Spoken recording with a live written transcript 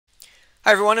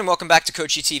Hi everyone and welcome back to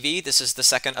Coachy TV. This is the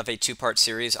second of a two-part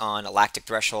series on lactic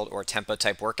threshold or tempo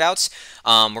type workouts.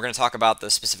 We're going to talk about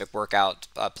the specific workout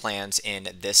plans in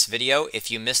this video. If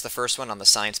you missed the first one on the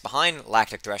science behind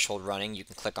lactic threshold running, you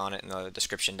can click on it in the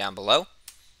description down below.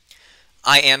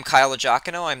 I am Kyle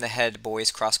Giacono. I'm the head boys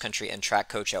cross country and track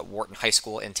coach at Wharton High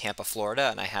School in Tampa, Florida,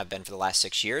 and I have been for the last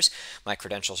 6 years. My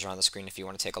credentials are on the screen if you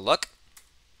want to take a look.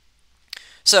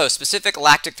 So, specific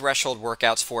lactic threshold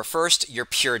workouts for first, your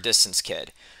pure distance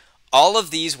kid. All of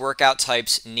these workout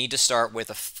types need to start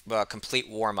with a complete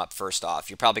warm-up first off.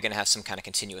 You're probably going to have some kind of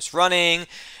continuous running,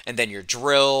 and then your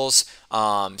drills,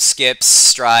 skips,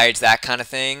 strides, that kind of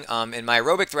thing. In my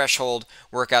aerobic threshold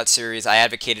workout series, I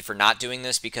advocated for not doing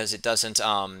this because it doesn't,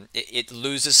 it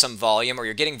loses some volume, or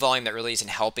you're getting volume that really isn't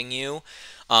helping you.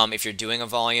 If you're doing a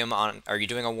volume on, or you're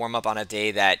doing a warm-up on a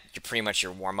day that you're pretty much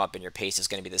your warm-up and your pace is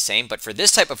going to be the same. But for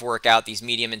this type of workout, these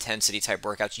medium intensity type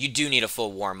workouts, you do need a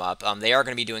full warm-up. They are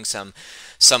going to be doing some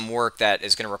work that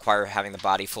is going to require having the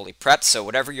body fully prepped. So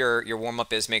whatever your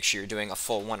warm-up is, make sure you're doing a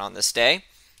full one on this day.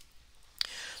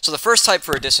 So the first type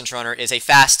for a distance runner is a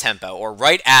fast tempo, or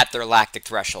right at their lactic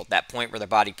threshold, that point where the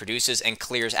body produces and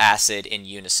clears acid in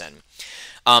unison.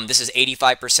 This is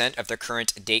 85% of the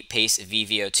current date pace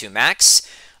VVO2 max.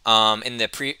 In the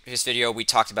previous video, we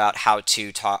talked about how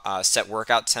to set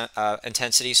workout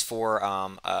intensities for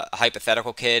a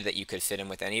hypothetical kid that you could fit in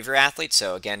with any of your athletes.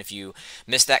 So again, if you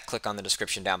missed that, click on the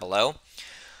description down below.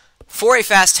 For a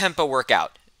fast tempo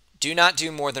workout, do not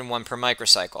do more than 1 per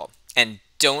microcycle, and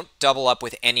don't double up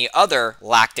with any other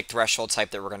lactic threshold type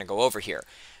that we're going to go over here.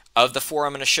 Of the 4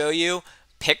 I'm going to show you,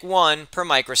 pick 1 per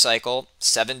microcycle,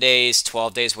 7 days,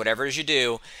 12 days, whatever it is you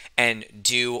do, and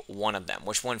do one of them.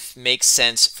 Which one makes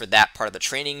sense for that part of the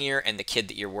training year and the kid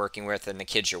that you're working with and the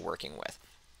kids you're working with.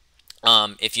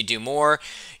 If you do more,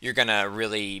 you're going to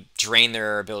really drain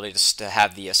their ability to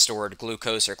have the stored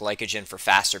glucose or glycogen for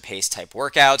faster pace type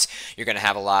workouts. You're going to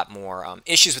have a lot more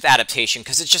issues with adaptation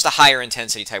because it's just a higher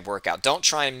intensity type workout. Don't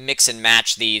try and mix and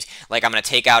match these, like I'm going to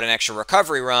take out an extra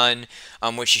recovery run,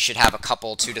 which you should have a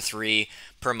couple, 2 to 3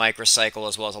 per microcycle,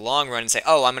 as well as a long run, and say,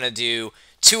 oh, I'm going to do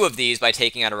 2 of these by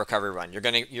taking out a recovery run. You're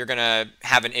gonna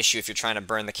have an issue if you're trying to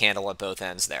burn the candle at both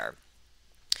ends there.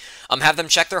 Have them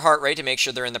check their heart rate to make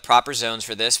sure they're in the proper zones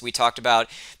for this. We talked about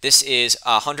this is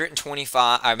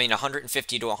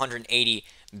 150 to 180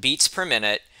 beats per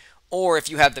minute. Or if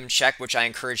you have them check, which I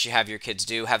encourage you to have your kids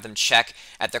do, have them check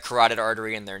at the carotid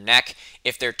artery in their neck.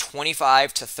 If they're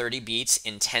 25 to 30 beats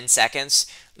in 10 seconds,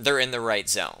 they're in the right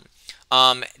zone.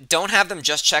 Don't have them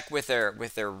just check with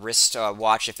their wrist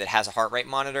watch if it has a heart rate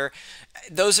monitor.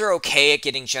 Those are okay at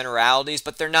getting generalities,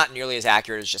 but they're not nearly as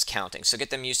accurate as just counting. So get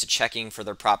them used to checking for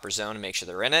their proper zone and make sure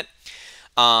they're in it.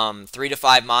 3 to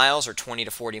 5 miles or 20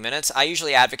 to 40 minutes. I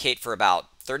usually advocate for about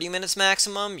 30 minutes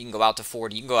maximum. You can go out to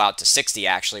 40. You can go out to 60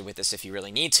 actually with this if you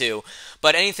really need to.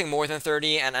 But anything more than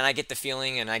 30, and I get the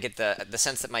feeling and I get the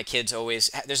sense that my kids always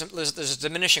there's a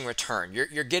diminishing return.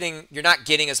 You're not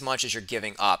getting as much as you're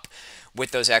giving up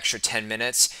with those extra 10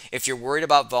 minutes. If you're worried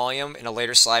about volume, in a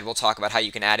later slide we'll talk about how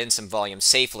you can add in some volume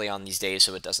safely on these days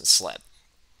so it doesn't slip.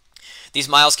 These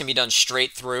miles can be done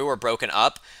straight through or broken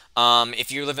up.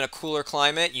 If you live in a cooler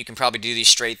climate, you can probably do these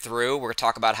straight through. We're going to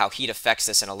talk about how heat affects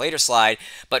this in a later slide.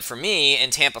 But for me, in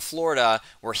Tampa, Florida,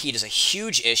 where heat is a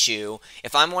huge issue,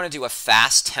 if I want to do a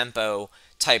fast tempo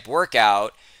type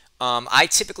workout, I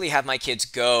typically have my kids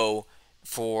go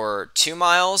for 2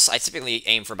 miles. I typically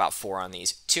aim for about 4 on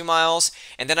these. 2 miles,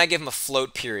 and then I give them a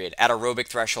float period at aerobic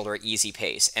threshold or easy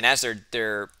pace. And as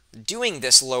they're doing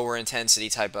this lower intensity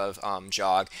type of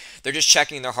jog, they're just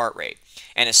checking their heart rate.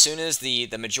 And as soon as the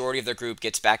majority of their group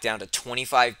gets back down to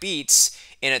 25 beats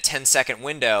in a 10-second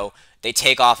window, they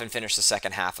take off and finish the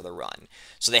second half of the run.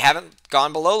 So they haven't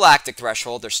gone below lactic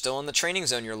threshold. They're still in the training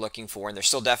zone you're looking for, and they're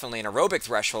still definitely in aerobic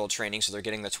threshold training, so they're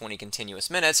getting the 20 continuous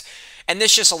minutes. And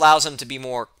this just allows them to be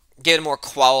get a more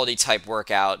quality type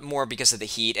workout, more because of the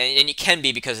heat, and it can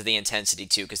be because of the intensity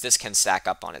too, because this can stack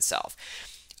up on itself.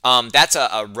 That's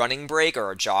a running break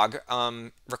or a jog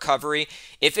recovery.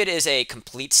 If it is a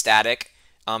complete static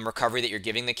recovery that you're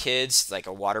giving the kids, like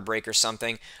a water break or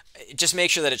something, just make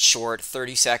sure that it's short,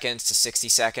 30 seconds to 60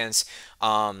 seconds.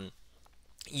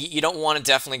 You don't want to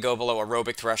definitely go below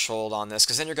aerobic threshold on this,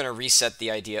 because then you're going to reset the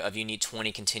idea of you need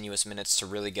 20 continuous minutes to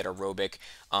really get aerobic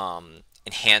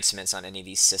enhancements on any of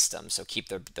these systems. So keep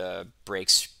the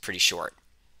breaks pretty short.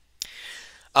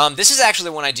 This is actually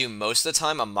the one I do most of the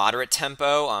time, a moderate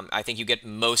tempo. I think you get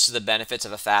most of the benefits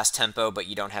of a fast tempo, but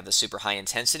you don't have the super high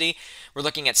intensity. We're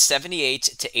looking at 78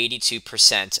 to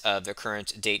 82% of the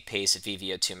current date pace at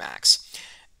VVO2 max.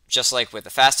 Just like with the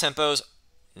fast tempos,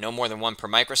 no more than 1 per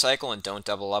microcycle, and don't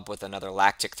double up with another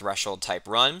lactic threshold type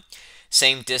run.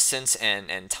 Same distance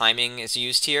and timing is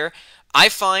used here. I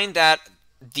find that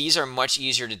these are much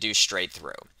easier to do straight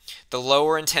through. The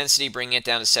lower intensity, bringing it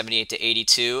down to 78 to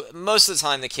 82, most of the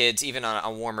time the kids, even on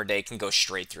a warmer day, can go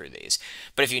straight through these.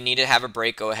 But if you need to have a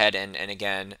break, go ahead and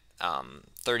again,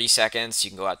 30 seconds,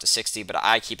 you can go out to 60, but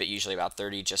I keep it usually about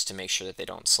 30 just to make sure that they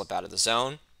don't slip out of the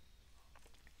zone.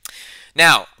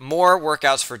 Now, more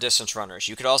workouts for distance runners.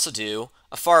 You could also do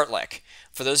a fartlek.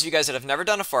 For those of you guys that have never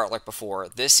done a fartlek before,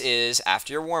 this is,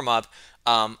 after your warm-up,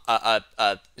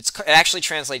 it actually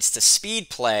translates to speed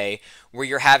play, where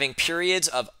you're having periods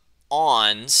of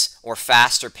ons, or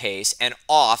faster pace, and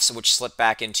offs, which slip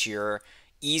back into your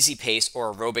easy pace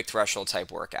or aerobic threshold type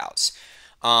workouts.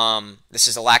 This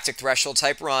is a lactic threshold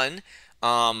type run.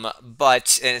 And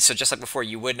so just like before,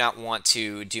 you would not want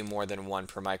to do more than 1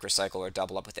 per microcycle or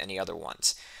double up with any other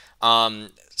ones.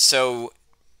 So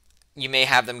you may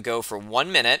have them go for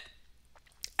 1 minute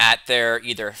at their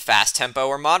either fast tempo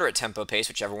or moderate tempo pace,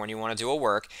 whichever one you want to do will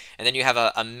work, and then you have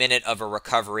a minute of a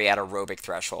recovery at aerobic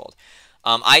threshold.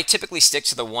 I typically stick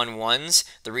to the 1-1s.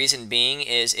 The reason being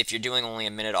is if you're doing only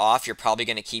a minute off, you're probably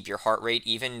going to keep your heart rate,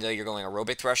 even though you're going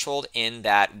aerobic threshold, in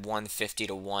that 150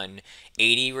 to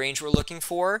 180 range we're looking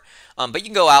for. But you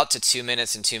can go out to 2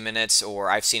 minutes and 2 minutes, or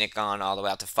I've seen it gone all the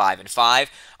way out to 5 and 5.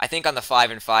 I think on the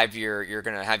 5 and 5, you're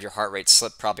going to have your heart rate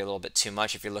slip probably a little bit too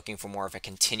much if you're looking for more of a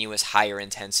continuous higher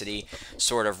intensity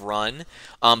sort of run.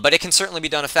 But it can certainly be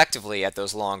done effectively at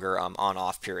those longer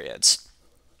on-off periods.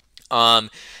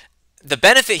 The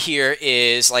benefit here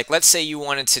is, like, let's say you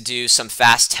wanted to do some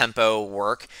fast tempo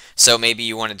work. So maybe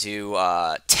you want to do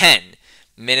 10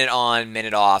 minute on,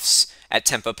 minute offs at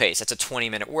tempo pace. That's a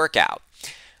 20-minute workout.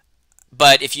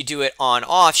 But if you do it on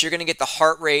offs, you're going to get the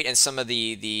heart rate and some of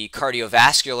the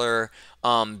cardiovascular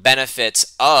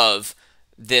benefits of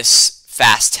this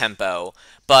fast tempo,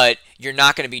 but you're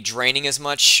not going to be draining as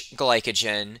much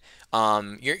glycogen.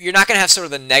 You're not going to have sort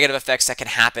of the negative effects that can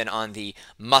happen on the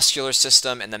muscular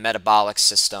system and the metabolic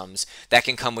systems that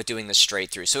can come with doing this straight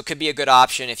through. So it could be a good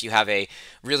option if you have a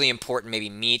really important maybe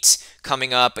meet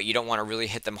coming up, but you don't want to really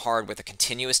hit them hard with a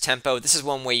continuous tempo. This is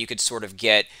one way you could sort of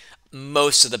get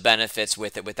most of the benefits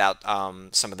with it without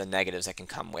some of the negatives that can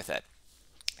come with it.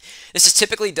 This is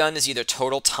typically done as either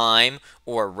total time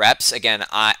or reps. Again,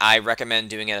 I recommend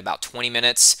doing it about 20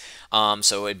 minutes.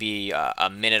 So it would be a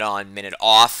minute on, minute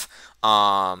off.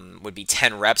 Would be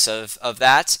 10 reps of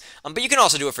that. But you can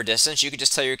also do it for distance. You could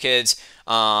just tell your kids,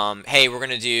 hey, we're going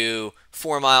to do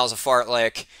 4 miles of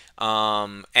fartlek.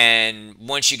 And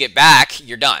once you get back,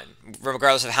 you're done,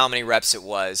 regardless of how many reps it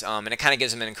was. And it kind of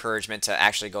gives them an encouragement to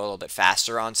actually go a little bit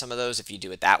faster on some of those if you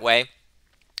do it that way.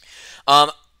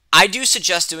 I do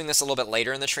suggest doing this a little bit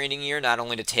later in the training year, not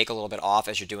only to take a little bit off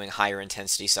as you're doing higher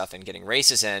intensity stuff and getting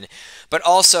races in, but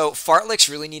also fartleks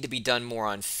really need to be done more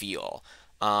on feel.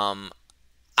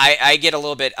 I get a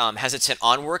little bit hesitant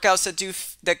on workouts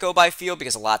that go by feel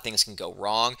because a lot of things can go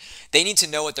wrong. They need to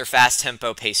know what their fast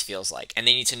tempo pace feels like, and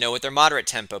they need to know what their moderate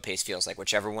tempo pace feels like,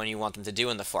 whichever one you want them to do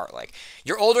in the fartlek.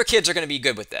 Your older kids are going to be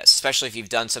good with this, especially if you've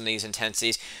done some of these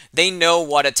intensities. They know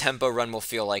what a tempo run will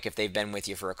feel like if they've been with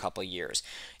you for a couple years.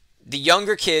 The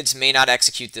younger kids may not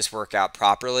execute this workout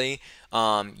properly.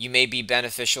 You may be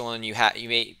beneficial, and you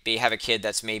may have a kid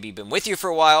that's maybe been with you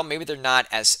for a while. Maybe they're not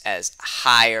as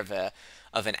high of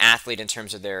an athlete in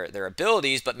terms of their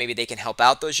abilities, but maybe they can help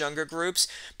out those younger groups.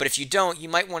 But if you don't, you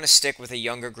might want to stick with a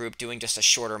younger group doing just a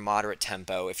shorter, moderate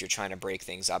tempo if you're trying to break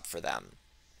things up for them.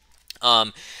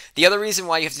 The other reason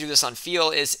why you have to do this on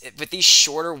feel is with these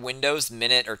shorter windows,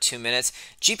 minute or 2 minutes,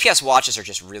 GPS watches are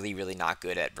just really, really not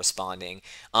good at responding.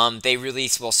 They really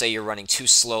will say you're running too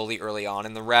slowly early on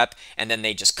in the rep, and then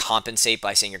they just compensate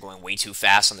by saying you're going way too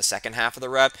fast on the second half of the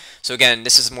rep. So again,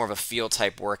 this is more of a feel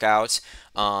type workout.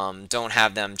 Don't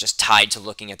have them just tied to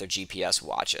looking at their GPS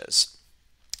watches.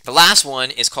 The last one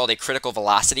is called a critical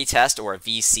velocity test, or a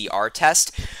VCR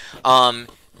test.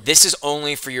 This is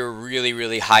only for your really,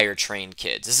 really higher trained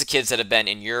kids. This is kids that have been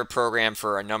in your program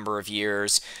for a number of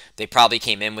years. They probably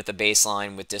came in with a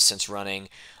baseline with distance running.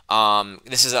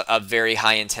 This is a very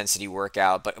high intensity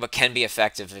workout, but can be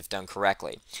effective if done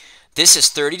correctly. This is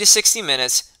 30 to 60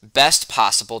 minutes, best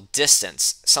possible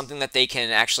distance, something that they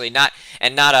can actually not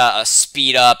a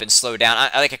speed up and slow down.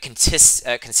 I like a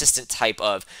consistent type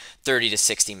of 30 to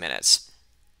 60 minutes.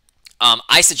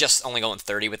 I suggest only going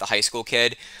 30 with a high school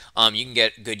kid. You can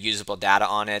get good usable data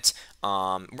on it.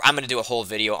 I'm going to do a whole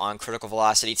video on critical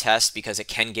velocity tests because it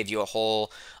can give you a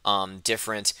whole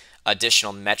different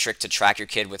additional metric to track your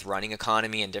kid with running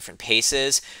economy and different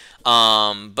paces.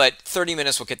 But 30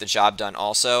 minutes will get the job done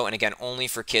also. And again, only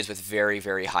for kids with very,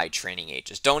 very high training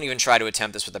ages. Don't even try to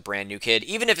attempt this with a brand new kid.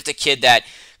 Even if it's a kid that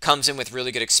comes in with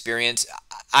really good experience,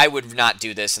 I would not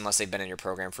do this unless they've been in your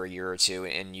program for a year or two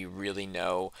and you really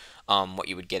know what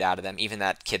you would get out of them. Even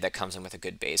that kid that comes in with a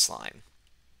good baseline.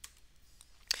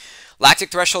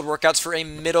 Lactic threshold workouts for a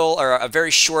middle or a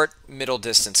very short middle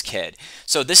distance kid.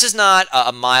 So this is not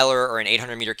a miler or an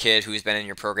 800 meter kid who's been in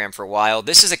your program for a while.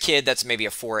 This is a kid that's maybe a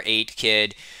 4.8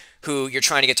 kid who you're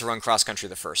trying to get to run cross country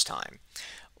the first time.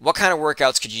 What kind of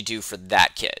workouts could you do for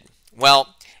that kid?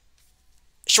 Well,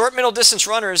 short middle distance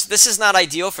runners, this is not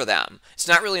ideal for them. It's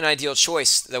not really an ideal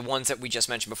choice, the ones that we just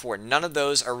mentioned before. None of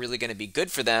those are really going to be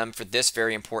good for them for this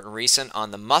very important reason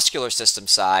on the muscular system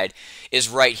side is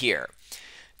right here.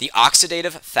 The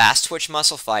oxidative fast twitch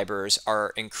muscle fibers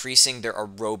are increasing their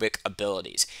aerobic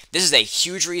abilities. This is a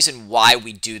huge reason why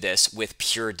we do this with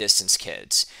pure distance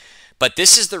kids. But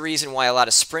this is the reason why a lot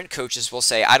of sprint coaches will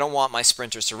say, I don't want my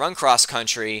sprinters to run cross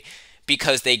country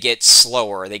because they get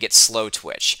slower, they get slow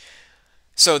twitch.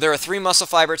 So there are 3 muscle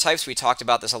fiber types. We talked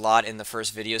about this a lot in the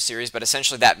first video series, but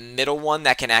essentially that middle one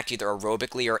that can act either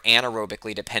aerobically or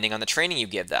anaerobically depending on the training you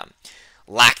give them.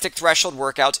 Lactic threshold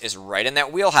workouts is right in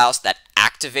that wheelhouse that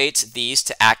activates these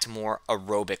to act more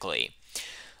aerobically.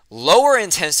 Lower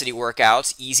intensity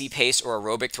workouts, easy pace or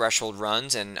aerobic threshold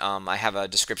runs, and I have a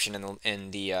description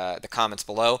in the comments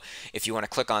below if you want to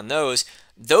click on those.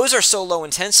 Those are so low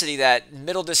intensity that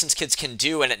middle distance kids can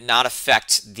do and it not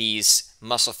affect these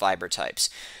muscle fiber types.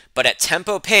 But at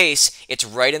tempo pace, it's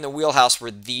right in the wheelhouse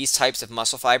where these types of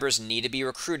muscle fibers need to be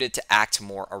recruited to act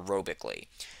more aerobically.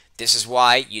 This is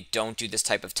why you don't do this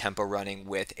type of tempo running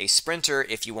with a sprinter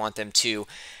if you want them to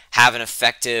have an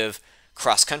effective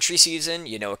cross-country season.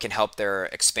 You know it can help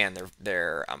expand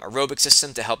their aerobic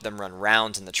system to help them run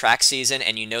rounds in the track season,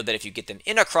 and you know that if you get them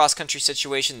in a cross-country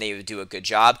situation, they would do a good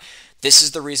job. This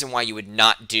is the reason why you would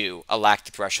not do a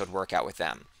lactic threshold workout with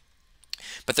them.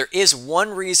 But there is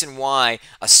one reason why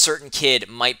a certain kid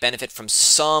might benefit from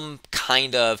some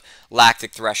kind of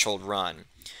lactic threshold run.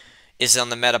 Is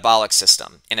on the metabolic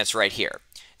system, and it's right here.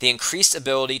 The increased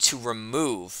ability to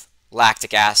remove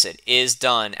lactic acid is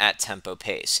done at tempo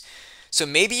pace. So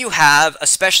maybe you have,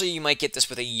 especially you might get this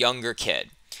with a younger kid,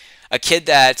 a kid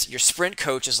that your sprint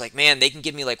coach is like, man, they can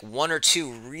give me like 1 or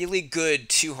 2 really good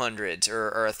 200s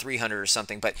or a 300 or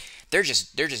something, but they're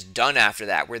just done after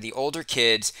that, where the older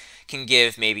kids can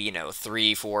give maybe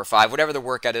 3, 4, 5, whatever the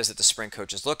workout is that the sprint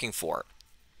coach is looking for.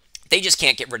 They just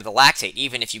can't get rid of the lactate,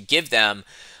 even if you give them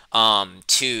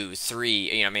 2,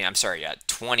 3,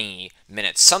 20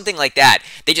 minutes, something like that.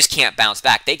 They just can't bounce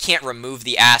back. They can't remove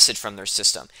the acid from their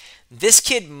system. This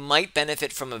kid might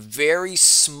benefit from a very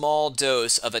small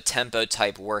dose of a tempo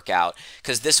type workout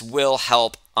because this will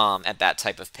help at that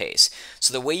type of pace.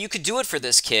 So the way you could do it for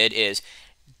this kid is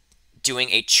doing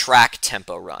a track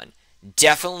tempo run.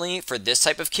 Definitely for this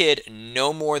type of kid,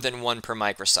 no more than 1 per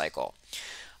microcycle.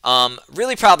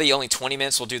 Really probably only 20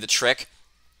 minutes will do the trick.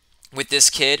 With this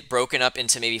kid, broken up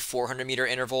into maybe 400 meter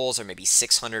intervals or maybe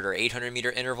 600 or 800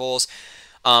 meter intervals.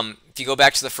 If you go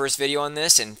back to the first video on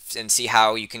this and see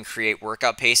how you can create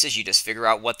workout paces, you just figure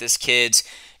out what this kid's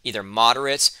either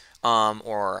moderate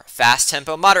or fast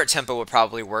tempo. Moderate tempo would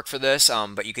probably work for this,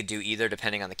 but you could do either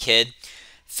depending on the kid.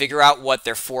 Figure out what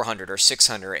their 400 or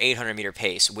 600 or 800 meter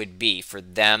pace would be for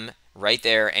them right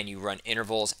there, and you run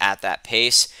intervals at that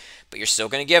pace, but you're still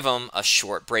going to give them a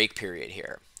short break period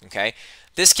here, okay?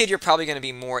 This kid, you're probably going to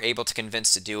be more able to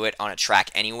convince to do it on a track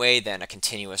anyway than a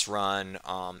continuous run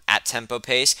at tempo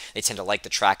pace. They tend to like the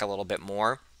track a little bit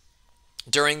more.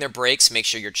 During their breaks, make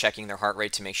sure you're checking their heart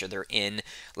rate to make sure they're in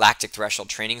lactic threshold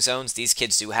training zones. These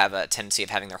kids do have a tendency of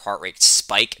having their heart rate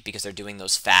spike because they're doing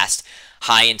those fast,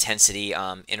 high-intensity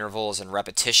intervals and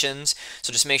repetitions.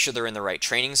 So just make sure they're in the right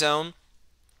training zone.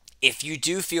 If you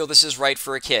do feel this is right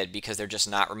for a kid because they're just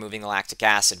not removing lactic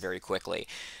acid very quickly,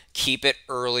 keep it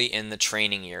early in the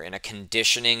training year in a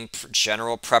conditioning,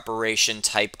 general preparation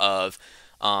type of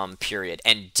period,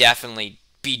 and definitely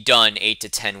be done 8 to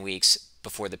 10 weeks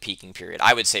before the peaking period.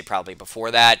 I would say probably before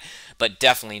that, but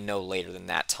definitely no later than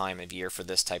that time of year for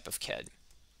this type of kid.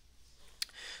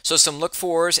 So some look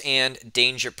fors and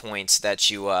danger points that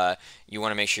you want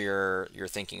to make sure you're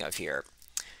thinking of here.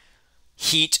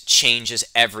 Heat changes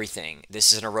everything.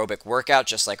 This is an aerobic workout,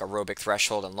 just like aerobic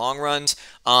threshold and long runs.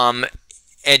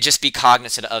 And just be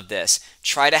cognizant of this.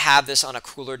 Try to have this on a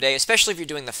cooler day, especially if you're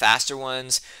doing the faster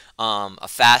ones, a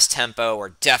fast tempo, or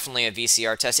definitely a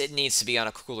VCR test. It needs to be on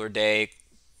a cooler day,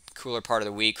 cooler part of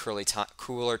the week,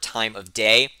 cooler time of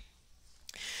day.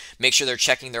 Make sure they're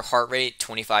checking their heart rate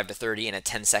 25 to 30 in a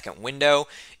 10-second window.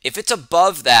 If it's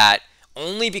above that,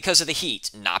 only because of the heat,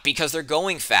 not because they're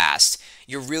going fast,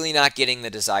 you're really not getting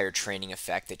the desired training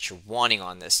effect that you're wanting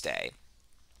on this day.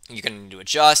 You're going to need to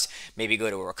adjust, maybe go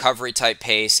to a recovery type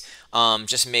pace.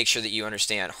 Just make sure that you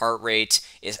understand heart rate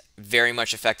is very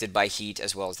much affected by heat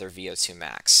as well as their VO2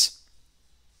 max.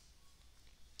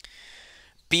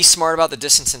 Be smart about the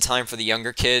distance and time for the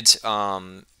younger kids.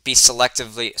 Be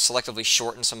selectively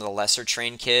shorten some of the lesser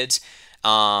trained kids.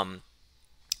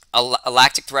 A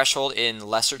lactic threshold in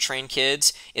lesser trained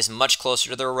kids is much closer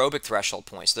to their aerobic threshold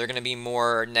point, so they're going to be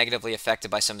more negatively affected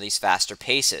by some of these faster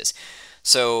paces.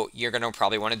 So you're going to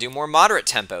probably want to do more moderate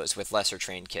tempos with lesser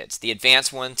trained kids. The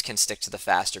advanced ones can stick to the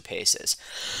faster paces.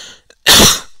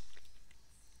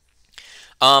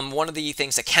 One of the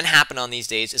things that can happen on these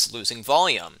days is losing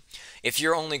volume. If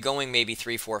you're only going maybe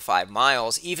 3, 4, 5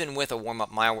 miles, even with a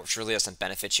warm-up mile, which really doesn't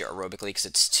benefit you aerobically because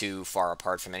it's too far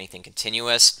apart from anything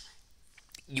continuous,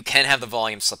 you can have the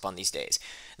volume slip on these days.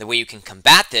 The way you can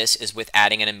combat this is with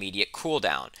adding an immediate cool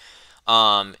down.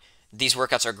 These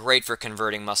workouts are great for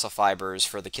converting muscle fibers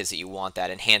for the kids that you want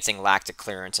that, enhancing lactic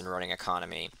clearance and running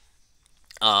economy.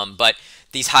 But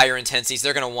these higher intensities,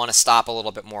 they're going to want to stop a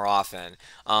little bit more often.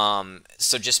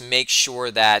 So just make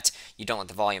sure that you don't let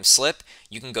the volume slip.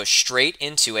 You can go straight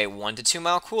into a 1 to 2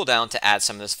 mile cool down to add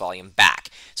some of this volume back.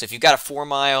 So if you've got a 4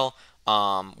 mile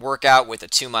workout with a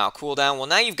 2 mile cool down, well,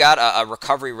 now you've got a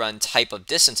recovery run type of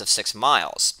distance of 6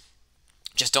 miles.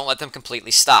 Just don't let them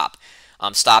completely stop.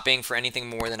 Stopping for anything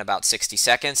more than about 60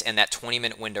 seconds and that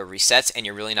 20-minute window resets, and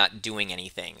you're really not doing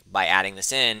anything by adding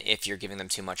this in if you're giving them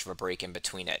too much of a break in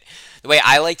between it. The way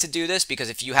I like to do this, because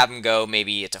if you have them go,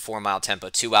 maybe it's a 4 mile tempo,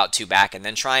 2 out, 2 back, and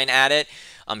then try and add it,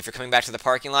 if you're coming back to the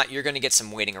parking lot, you're going to get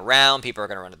some waiting around. People are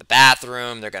going to run to the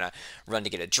bathroom. They're going to run to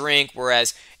get a drink.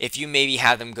 Whereas if you maybe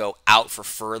have them go out for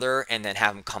further and then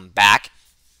have them come back,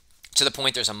 to the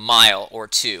point there's a mile or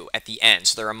two at the end.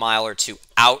 So they're a mile or two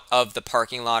out of the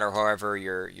parking lot or however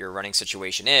your running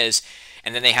situation is,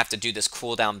 and then they have to do this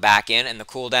cool down back in, and the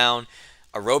cool down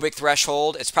aerobic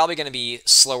threshold, it's probably going to be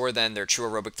slower than their true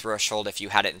aerobic threshold if you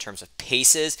had it in terms of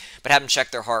paces, but have them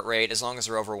check their heart rate. As long as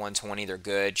they're over 120, they're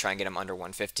good. Try and get them under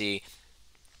 150.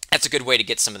 That's a good way to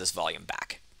get some of this volume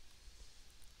back.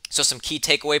 So some key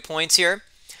takeaway points here.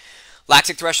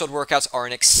 Lactic threshold workouts are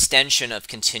an extension of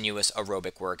continuous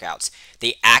aerobic workouts.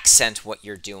 They accent what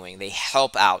you're doing. They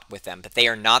help out with them, but they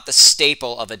are not the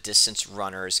staple of a distance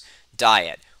runner's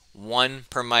diet. 1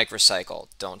 per microcycle.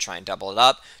 Don't try and double it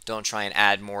up. Don't try and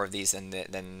add more of these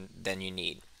than you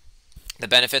need. The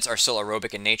benefits are still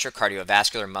aerobic in nature.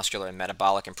 Cardiovascular, muscular, and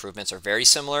metabolic improvements are very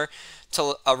similar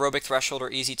to aerobic threshold or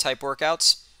easy type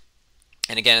workouts.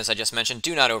 And again, as I just mentioned,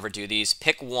 do not overdo these.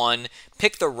 Pick one.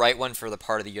 Pick the right one for the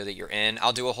part of the year that you're in.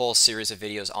 I'll do a whole series of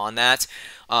videos on that.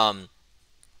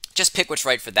 Just pick what's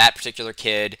right for that particular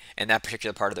kid and that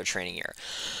particular part of their training year.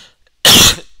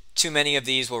 Too many of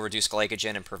these will reduce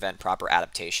glycogen and prevent proper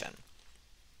adaptation.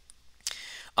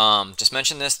 Just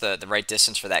mention this, the right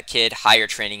distance for that kid. Higher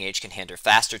training age can handle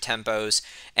faster tempos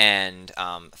and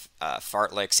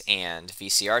fartleks and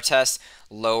VCR tests.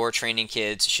 Lower training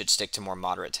kids should stick to more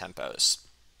moderate tempos.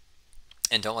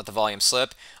 And don't let the volume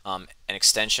slip. An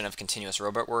extension of continuous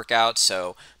aerobic workout,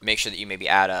 so make sure that you maybe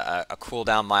add a cool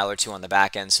down mile or two on the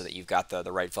back end so that you've got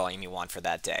the right volume you want for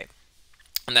that day.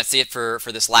 And that's it for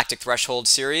this lactic threshold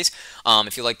series.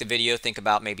 If you like the video, think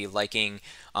about maybe liking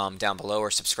down below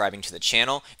or subscribing to the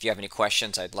channel. If you have any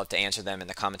questions, I'd love to answer them in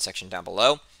the comment section down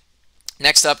below.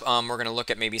 Next up, we're going to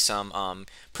look at maybe some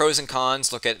pros and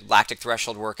cons, look at lactic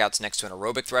threshold workouts next to an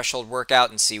aerobic threshold workout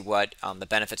and see what the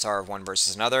benefits are of one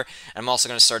versus another. And I'm also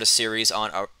going to start a series on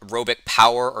aerobic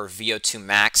power or VO2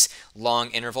 max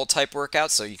long interval type workouts,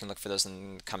 so you can look for those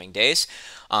in the coming days.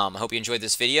 I hope you enjoyed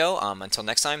this video. Until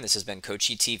next time, this has been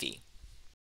Coachy TV.